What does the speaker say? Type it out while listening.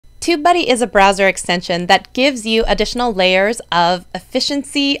TubeBuddy is a browser extension that gives you additional layers of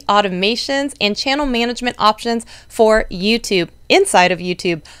efficiency, automations, and channel management options for YouTube, inside of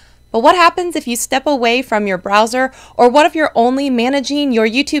YouTube. But what happens if you step away from your browser, or what if you're only managing your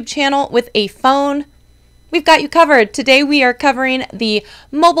YouTube channel with a phone? We've got you covered. Today we are covering the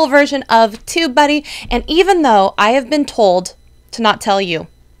mobile version of TubeBuddy, and even though I have been told to not tell you,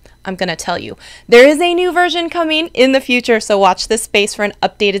 I'm going to tell you. There is a new version coming in the future, so watch this space for an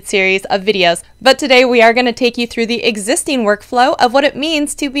updated series of videos. But today we are going to take you through the existing workflow of what it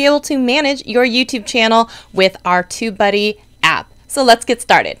means to be able to manage your YouTube channel with our TubeBuddy app. So let's get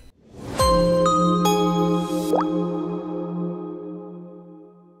started.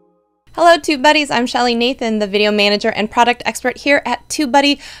 Hello TubeBuddies, I'm Shelly Nathan, the video manager and product expert here at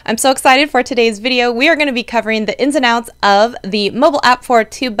TubeBuddy. I'm so excited for today's video. We are going to be covering the ins and outs of the mobile app for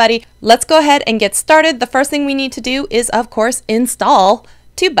TubeBuddy. Let's go ahead and get started. The first thing we need to do is, of course, install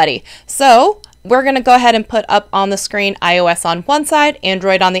TubeBuddy. So we're going to go ahead and put up on the screen iOS on one side,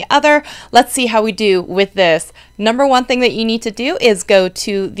 Android on the other. Let's see how we do with this. Number one thing that you need to do is go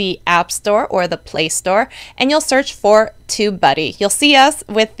to the App Store or the Play Store, and you'll search for TubeBuddy. You'll see us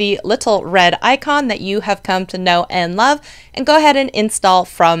with the little red icon that you have come to know and love, and go ahead and install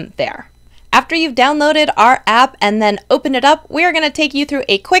from there. After you've downloaded our app and then open it up, we are going to take you through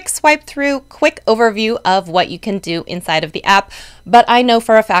a quick swipe through, quick overview of what you can do inside of the app. But I know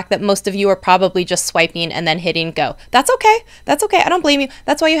for a fact that most of you are probably just swiping and then hitting go. That's okay. That's okay. I don't blame you.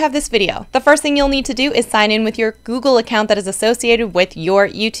 That's why you have this video. The first thing you'll need to do is sign in with your Google account that is associated with your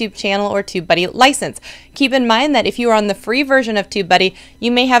YouTube channel or TubeBuddy license. Keep in mind that if you are on the free version of TubeBuddy,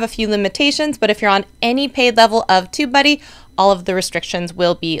 you may have a few limitations, but if you're on any paid level of TubeBuddy, all of the restrictions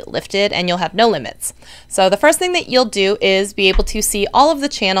will be lifted and you'll have no limits. So the first thing that you'll do is be able to see all of the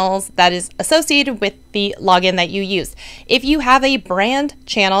channels that is associated with the login that you use. If you have a brand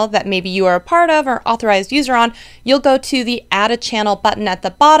channel that maybe you are a part of or authorized user on, you'll go to the Add a Channel button at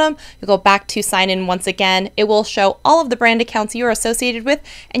the bottom. You'll go back to sign in once again. It will show all of the brand accounts you are associated with,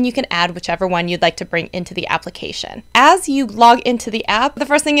 and you can add whichever one you'd like to bring into the application. As you log into the app, the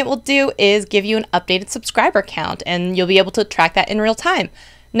first thing it will do is give you an updated subscriber count, and you'll be able to track that in real time.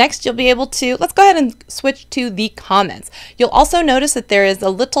 Next, you'll be able to, let's go ahead and switch to the comments. You'll also notice that there is a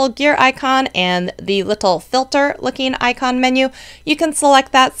little gear icon and the little filter looking icon menu. You can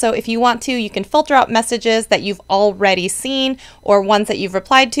select that, so if you want to, you can filter out messages that you've already seen or ones that you've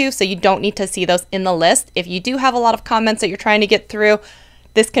replied to, so you don't need to see those in the list. If you do have a lot of comments that you're trying to get through,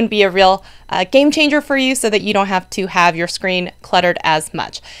 this can be a real game changer for you so that you don't have to have your screen cluttered as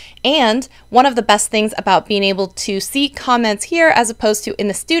much. And one of the best things about being able to see comments here as opposed to in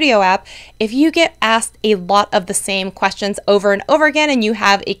the Studio app, if you get asked a lot of the same questions over and over again and you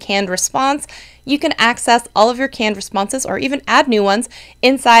have a canned response, you can access all of your canned responses or even add new ones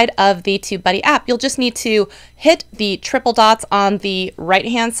inside of the TubeBuddy app. You'll just need to hit the triple dots on the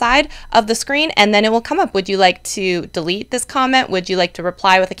right-hand side of the screen, and then it will come up. Would you like to delete this comment? Would you like to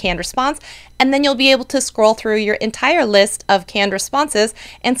reply with a canned response? And then you'll be able to scroll through your entire list of canned responses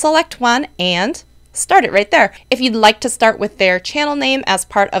and select one and start it right there. If you'd like to start with their channel name as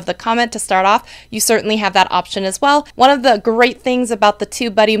part of the comment to start off, you certainly have that option as well. One of the great things about the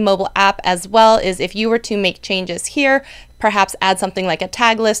TubeBuddy mobile app as well is if you were to make changes here, perhaps add something like a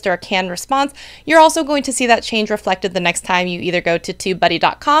tag list or a canned response, you're also going to see that change reflected the next time you either go to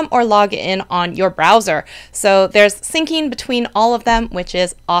TubeBuddy.com or log in on your browser. So there's syncing between all of them, which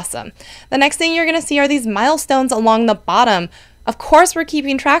is awesome. The next thing you're going to see are these milestones along the bottom. Of course, we're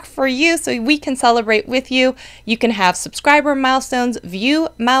keeping track for you so we can celebrate with you. You can have subscriber milestones, view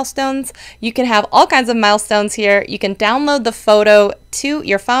milestones. You can have all kinds of milestones here. You can download the photo to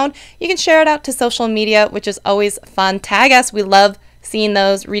your phone. You can share it out to social media, which is always fun. Tag us. We love seeing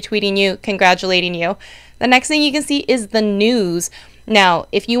those, retweeting you, congratulating you. The next thing you can see is the news. Now,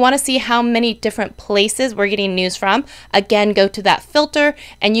 if you want to see how many different places we're getting news from, again, go to that filter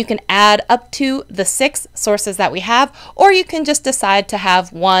and you can add up to the 6 sources that we have, or you can just decide to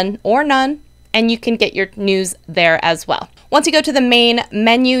have one or none, and you can get your news there as well. Once you go to the main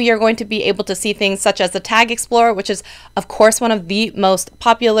menu, you're going to be able to see things such as the Tag Explorer, which is, of course, one of the most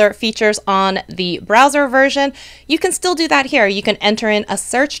popular features on the browser version. You can still do that here. You can enter in a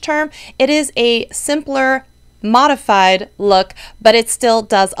search term. It is a simpler modified look, but it still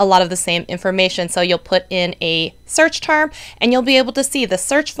does a lot of the same information. So you'll put in a search term and you'll be able to see the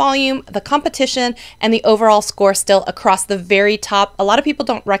search volume, the competition, and the overall score still across the very top. A lot of people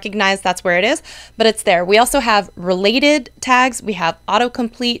don't recognize that's where it is, but it's there. We also have related tags. We have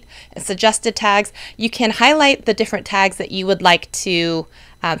autocomplete and suggested tags. You can highlight the different tags that you would like to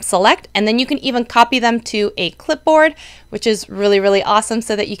select, and then you can even copy them to a clipboard, which is really, really awesome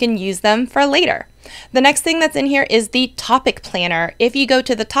so that you can use them for later. The next thing that's in here is the topic planner. If you go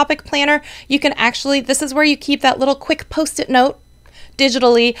to the topic planner, you can actually, this is where you keep that little quick post-it note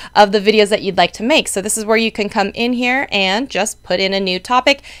digitally of the videos that you'd like to make. So this is where you can come in here and just put in a new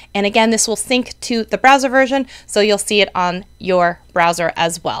topic. And again, this will sync to the browser version, so you'll see it on your browser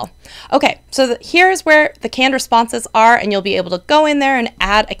as well. Okay, so here's where the canned responses are, and you'll be able to go in there and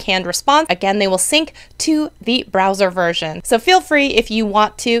add a canned response. Again, they will sync to the browser version. So feel free, if you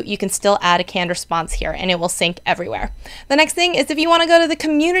want to, you can still add a canned response here and it will sync everywhere. The next thing is if you want to go to the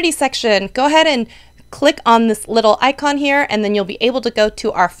community section, go ahead and click on this little icon here, and then you'll be able to go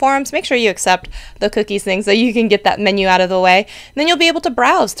to our forums. Make sure you accept the cookies thing so you can get that menu out of the way. And then you'll be able to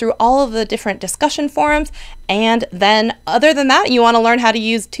browse through all of the different discussion forums. And then other than that, you want to learn how to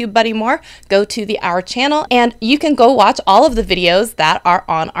use TubeBuddy more, go to our channel, and you can go watch all of the videos that are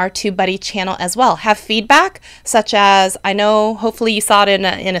on our TubeBuddy channel as well. Have feedback, such as, I know hopefully you saw it in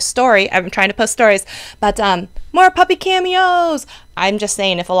a story. I'm trying to post stories, but more puppy cameos. I'm just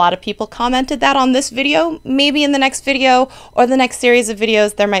saying, if a lot of people commented that on this video, maybe in the next video or the next series of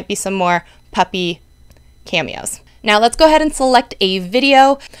videos, there might be some more puppy cameos. Now let's go ahead and select a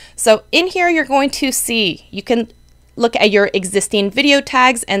video. So in here, you're going to see, you can look at your existing video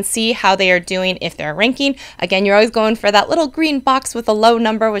tags and see how they are doing, if they're ranking. Again, you're always going for that little green box with a low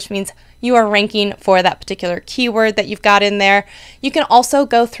number, which means you are ranking for that particular keyword that you've got in there. You can also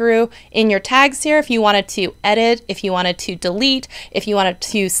go through in your tags here if you wanted to edit, if you wanted to delete, if you wanted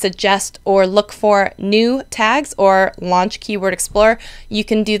to suggest or look for new tags or launch Keyword Explorer, you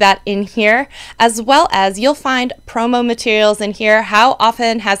can do that in here, as well as you'll find promo materials in here. How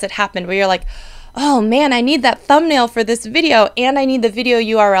often has it happened where you're like, oh man, I need that thumbnail for this video and I need the video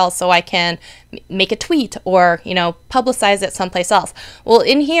URL so I can make a tweet or, you know, publicize it someplace else. Well,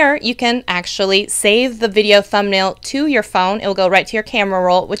 in here, you can actually save the video thumbnail to your phone. It will go right to your camera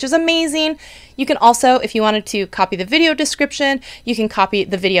roll, which is amazing. You can also, if you wanted to copy the video description, you can copy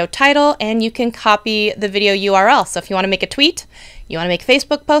the video title and you can copy the video URL. So if you want to make a tweet, you want to make a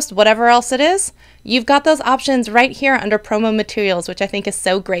Facebook post, whatever else it is, you've got those options right here under promo materials, which I think is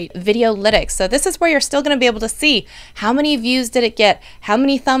so great. Videolytics. So this is where you're still going to be able to see how many views did it get, how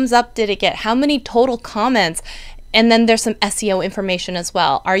many thumbs up did it get, how many total comments. And then there's some SEO information as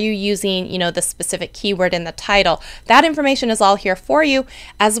well. Are you using, you know, the specific keyword in the title? That information is all here for you,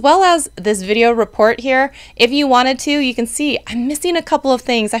 as well as this video report here. If you wanted to, you can see I'm missing a couple of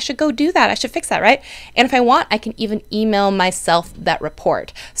things. I should go do that. I should fix that, right? And if I want, I can even email myself that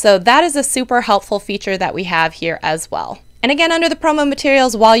report. So that is a super helpful feature that we have here as well. And again, under the promo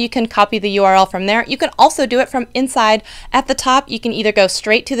materials, while you can copy the URL from there, you can also do it from inside. At the top, you can either go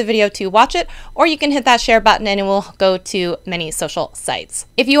straight to the video to watch it, or you can hit that share button and it will go to many social sites.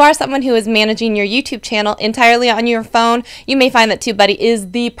 If you are someone who is managing your YouTube channel entirely on your phone, you may find that TubeBuddy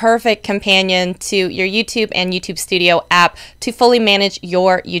is the perfect companion to your YouTube and YouTube Studio app to fully manage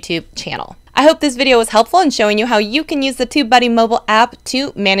your YouTube channel. I hope this video was helpful in showing you how you can use the TubeBuddy mobile app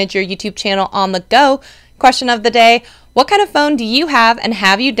to manage your YouTube channel on the go. Question of the day: what kind of phone do you have, and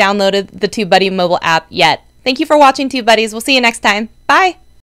have you downloaded the TubeBuddy mobile app yet? Thank you for watching, TubeBuddies. We'll see you next time. Bye!